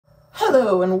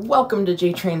Hello and welcome to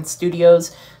JTrain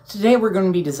Studios. Today we're going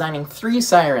to be designing 3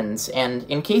 sirens, and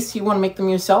in case you want to make them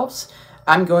yourselves,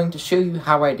 I'm going to show you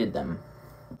how I did them.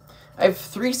 I have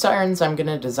 3 sirens I'm going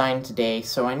to design today,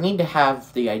 so I need to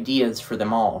have the ideas for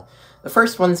them all. The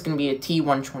first one's going to be a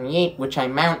T128, which I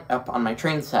mount up on my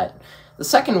train set. The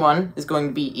second one is going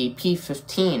to be a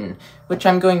P15, which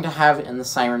I'm going to have in the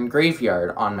siren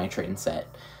graveyard on my train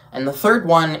set. And the third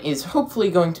one is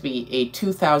hopefully going to be a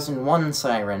 2001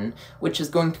 siren, which is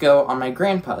going to go on my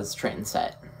grandpa's train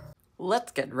set.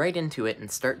 Let's get right into it and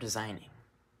start designing.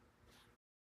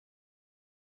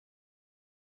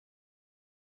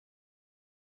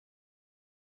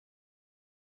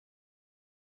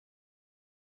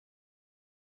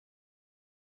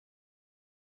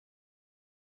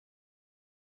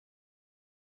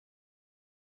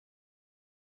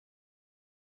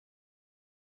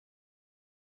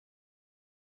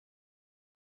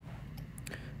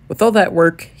 With all that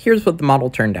work, here's what the model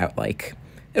turned out like.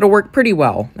 It'll work pretty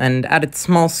well, and at its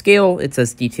small scale, it's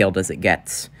as detailed as it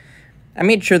gets. I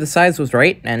made sure the size was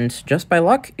right, and just by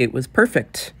luck, it was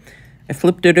perfect. I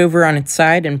flipped it over on its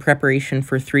side in preparation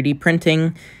for 3D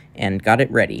printing, and got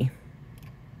it ready.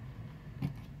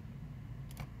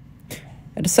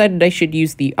 I decided I should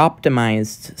use the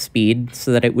optimized speed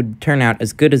so that it would turn out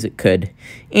as good as it could,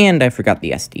 and I forgot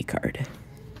the SD card.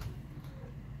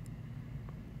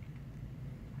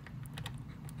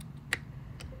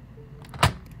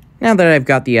 Now that I've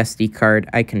got the SD card,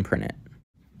 I can print it.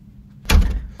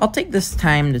 I'll take this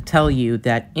time to tell you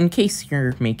that in case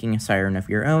you're making a siren of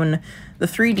your own, the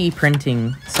 3D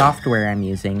printing software I'm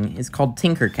using is called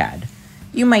Tinkercad.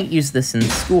 You might use this in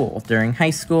school, during high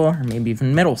school, or maybe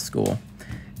even middle school.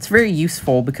 It's very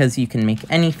useful because you can make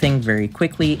anything very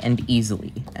quickly and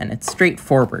easily, and it's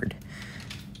straightforward.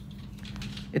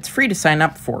 It's free to sign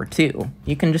up for, too.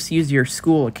 You can just use your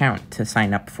school account to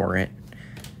sign up for it.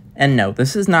 And no,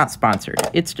 this is not sponsored,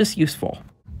 it's just useful.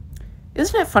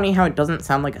 Isn't it funny how it doesn't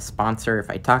sound like a sponsor if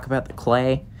I talk about the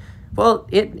clay? Well,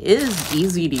 it is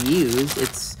easy to use,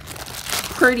 it's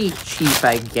pretty cheap,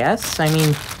 I guess. I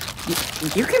mean,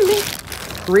 you can make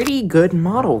pretty good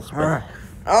models with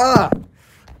it.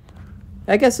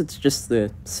 I guess it's just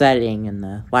the setting and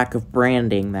the lack of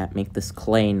branding that make this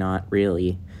clay not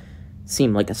really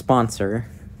seem like a sponsor.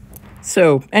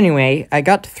 So, anyway, I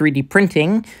got to 3D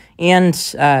printing, and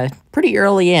pretty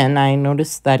early in, I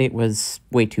noticed that it was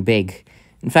way too big.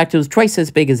 In fact, it was twice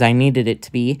as big as I needed it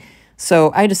to be,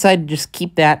 so I decided to just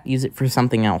keep that, use it for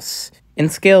something else. In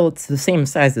scale, it's the same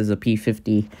size as a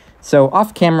P50, so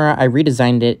off camera, I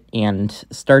redesigned it and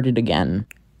started again.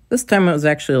 This time it was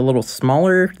actually a little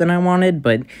smaller than I wanted,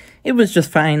 but it was just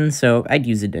fine, so I'd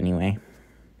use it anyway.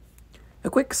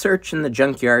 A quick search in the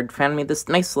junkyard found me this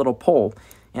nice little pole,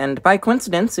 and by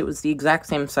coincidence, it was the exact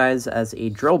same size as a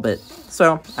drill bit,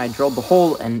 so I drilled the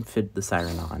hole and fitted the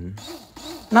siren on.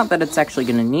 Not that it's actually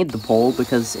going to need the pole,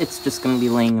 because it's just going to be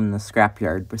laying in the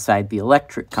scrapyard beside the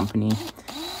electric company.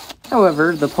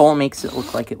 However, the pole makes it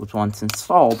look like it was once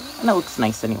installed, and it looks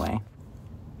nice anyway.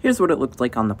 Here's what it looked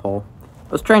like on the pole.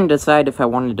 I was trying to decide if I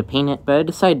wanted to paint it, but I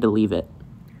decided to leave it.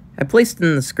 I placed it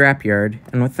in the scrapyard,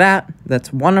 and with that,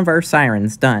 that's one of our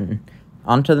sirens done.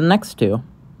 On to the next 2.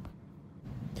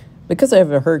 Because I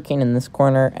have a hurricane in this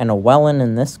corner and a Welland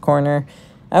in this corner,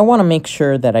 I want to make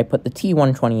sure that I put the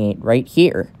T128 right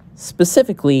here,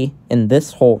 specifically in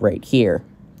this hole right here.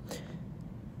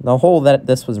 The hole that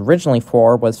this was originally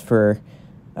for was for,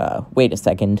 wait a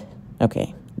second,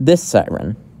 okay, this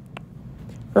siren.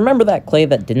 Remember that clay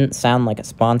that didn't sound like a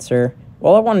sponsor?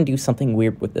 Well, I want to do something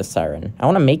weird with this siren. I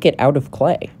want to make it out of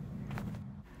clay.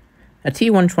 A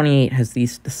T128 has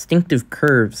these distinctive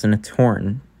curves in its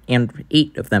horn, and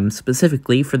 8 of them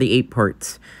specifically for the 8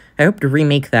 parts. I hope to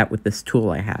remake that with this tool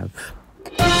I have.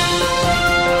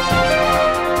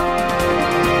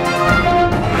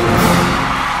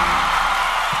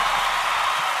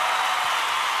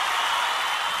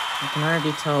 I can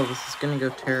already tell this is going to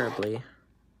go terribly.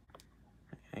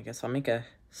 I guess I'll make a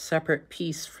separate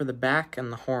piece for the back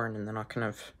and the horn, and then I'll kind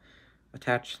of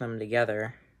attach them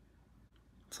together.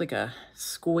 It's like a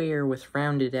square with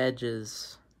rounded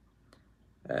edges.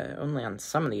 Only on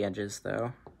some of the edges,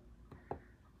 though.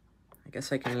 I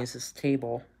guess I can use this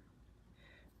table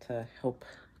to help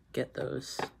get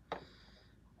those.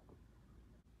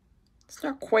 It's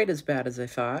not quite as bad as I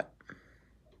thought.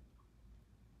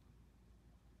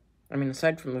 I mean,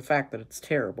 aside from the fact that it's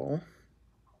terrible.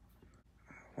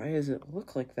 Why does it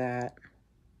look like that?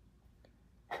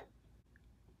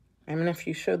 I mean, if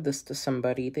you showed this to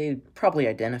somebody, they'd probably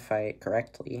identify it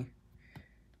correctly.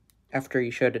 After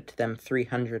you showed it to them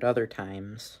 300 other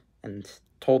times and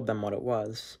told them what it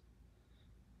was.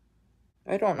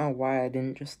 I don't know why I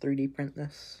didn't just 3D print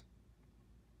this.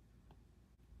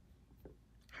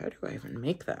 How do I even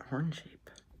make that horn shape?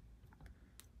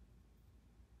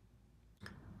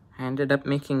 I ended up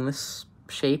making this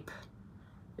shape.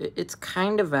 It's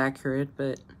kind of accurate,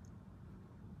 but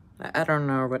I don't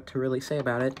know what to really say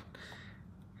about it.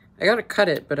 I gotta cut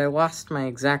it, but I lost my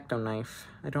X-Acto knife.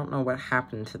 I don't know what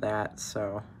happened to that,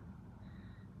 so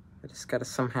I just gotta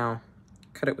somehow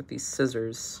cut it with these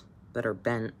scissors that are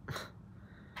bent.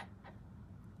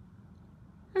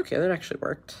 Okay, that actually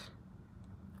worked.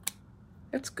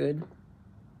 That's good.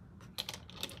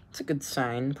 It's a good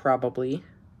sign, probably.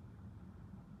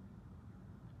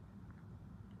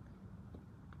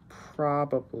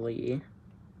 Probably.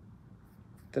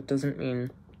 That doesn't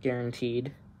mean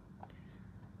guaranteed.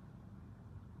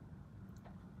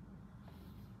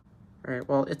 Alright,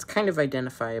 well, it's kind of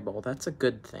identifiable. That's a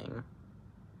good thing.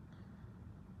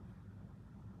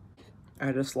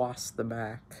 I just lost the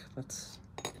back. That's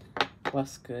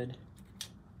less good.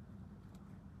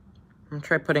 I'm gonna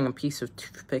try putting a piece of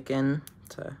toothpick in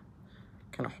to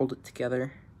kind of hold it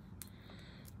together.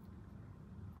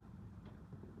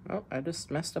 Oh, I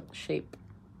just messed up the shape.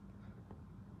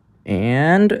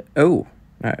 And, oh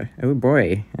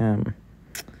boy.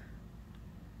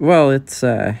 Well, it's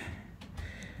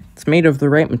made of the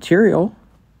right material.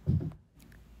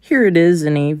 Here it is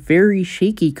in a very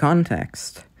shaky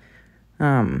context.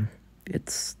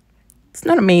 It's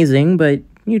not amazing, but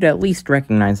you'd at least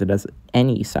recognize it as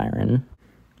any siren.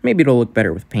 Maybe it'll look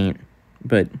better with paint,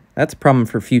 but that's a problem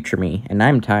for future me, and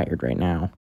I'm tired right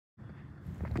now.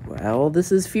 Well,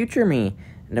 this is future me,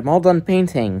 and I'm all done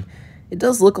painting. It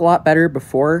does look a lot better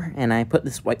before, and I put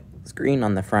this white screen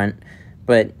on the front,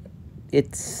 but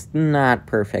it's not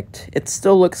perfect. It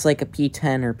still looks like a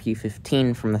P10 or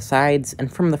P15 from the sides,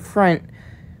 and from the front,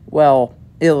 well,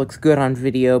 it looks good on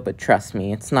video, but trust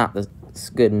me, it's not this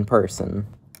good in person.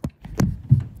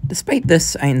 Despite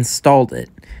this, I installed it.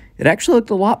 It actually looked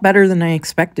a lot better than I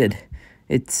expected.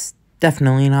 It's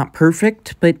definitely not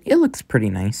perfect, but it looks pretty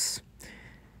nice.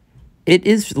 It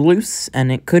is loose,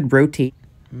 and it could rotate,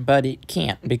 but it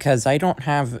can't, because I don't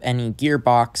have any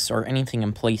gearbox or anything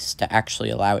in place to actually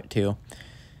allow it to.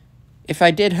 If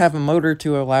I did have a motor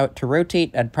to allow it to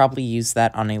rotate, I'd probably use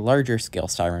that on a larger scale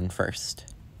siren first.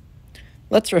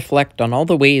 Let's reflect on all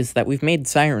the ways that we've made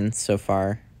sirens so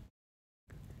far.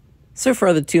 So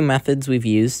far, the two methods we've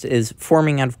used is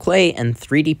forming out of clay and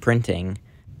 3D printing.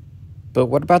 But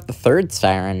what about the third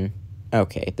siren?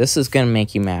 Okay, this is gonna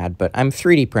make you mad, but I'm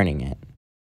 3D printing it.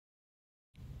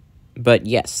 But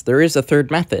yes, there is a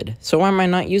third method, so why am I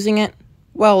not using it?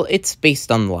 Well, it's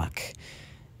based on luck.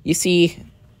 You see,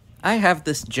 I have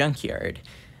this junkyard,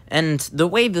 and the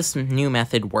way this new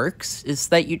method works is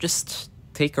that you just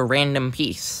take a random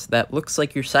piece that looks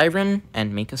like your siren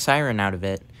and make a siren out of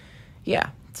it.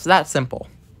 Yeah, it's that simple.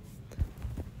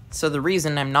 So the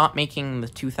reason I'm not making the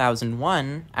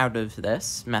 2001 out of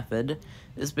this method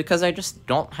is because I just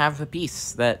don't have a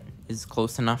piece that is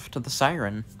close enough to the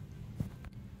siren.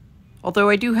 Although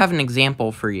I do have an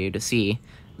example for you to see.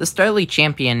 The Starly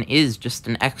Champion is just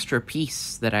an extra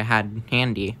piece that I had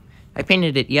handy. I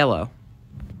painted it yellow.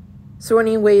 So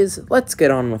anyways, let's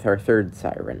get on with our third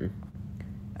siren.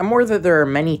 I'm aware that there are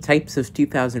many types of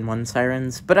 2001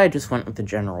 sirens, but I just went with the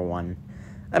general one.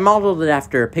 I modeled it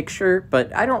after a picture,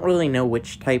 but I don't really know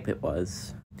which type it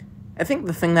was. I think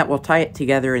the thing that will tie it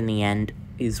together in the end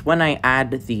is when I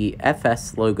add the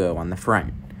FS logo on the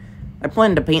front. I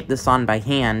plan to paint this on by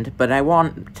hand, but I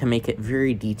want to make it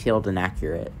very detailed and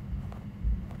accurate.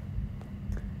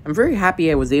 I'm very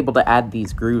happy I was able to add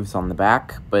these grooves on the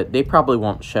back, but they probably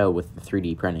won't show with the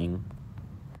 3D printing.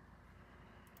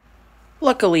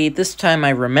 Luckily, this time I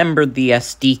remembered the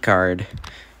SD card.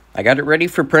 I got it ready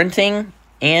for printing,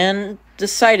 and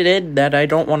decided that I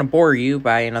don't want to bore you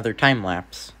by another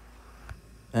time-lapse.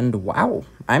 And wow,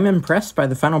 I'm impressed by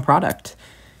the final product.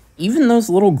 Even those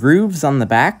little grooves on the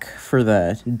back for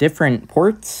the different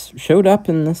ports showed up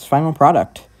in this final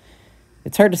product.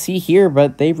 It's hard to see here,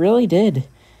 but they really did.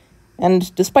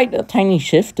 And despite a tiny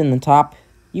shift in the top,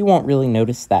 you won't really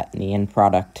notice that in the end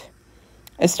product.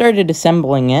 I started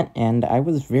assembling it, and I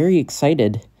was very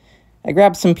excited. I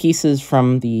grabbed some pieces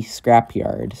from the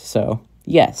scrapyard, so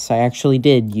yes, I actually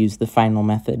did use the final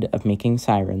method of making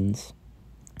sirens.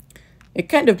 It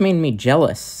kind of made me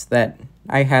jealous that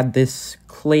I had this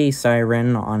clay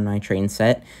siren on my train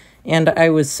set, and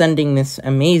I was sending this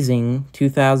amazing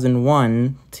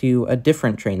 2001 to a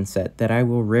different train set that I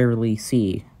will rarely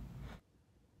see.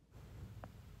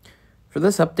 For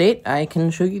this update, I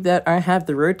can show you that I have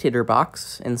the rotator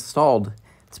box installed.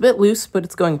 It's a bit loose, but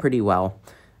it's going pretty well.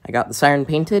 I got the siren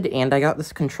painted, and I got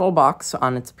this control box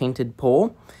on its painted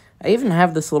pole. I even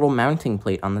have this little mounting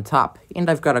plate on the top, and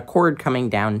I've got a cord coming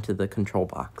down to the control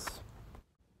box.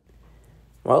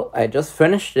 Well, I just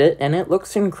finished it, and it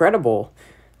looks incredible.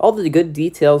 All the good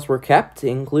details were kept,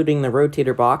 including the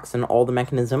rotator box and all the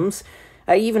mechanisms.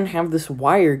 I even have this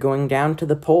wire going down to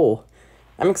the pole.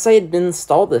 I'm excited to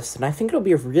install this, and I think it'll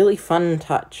be a really fun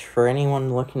touch for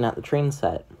anyone looking at the train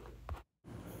set.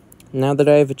 Now that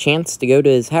I have a chance to go to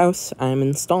his house, I'm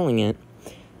installing it.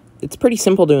 It's pretty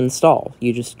simple to install.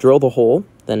 You just drill the hole,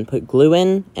 then put glue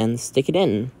in, and stick it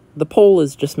in. The pole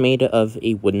is just made of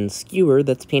a wooden skewer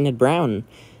that's painted brown,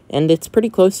 and it's pretty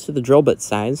close to the drill bit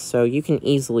size, so you can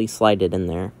easily slide it in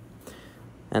there.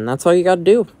 And that's all you gotta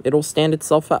do. It'll stand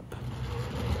itself up.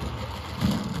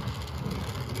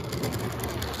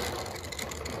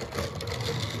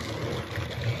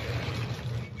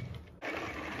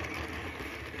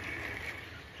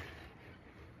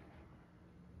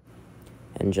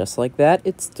 And just like that,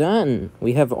 it's done.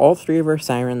 We have all 3 of our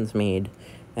sirens made,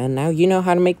 and now you know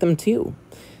how to make them too.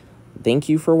 Thank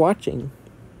you for watching.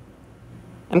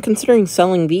 I'm considering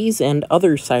selling these and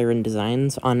other siren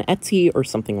designs on Etsy or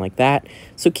something like that,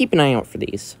 so keep an eye out for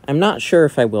these. I'm not sure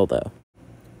if I will though.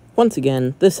 Once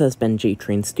again, this has been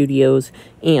J-Train Studios,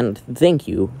 and thank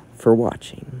you for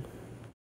watching.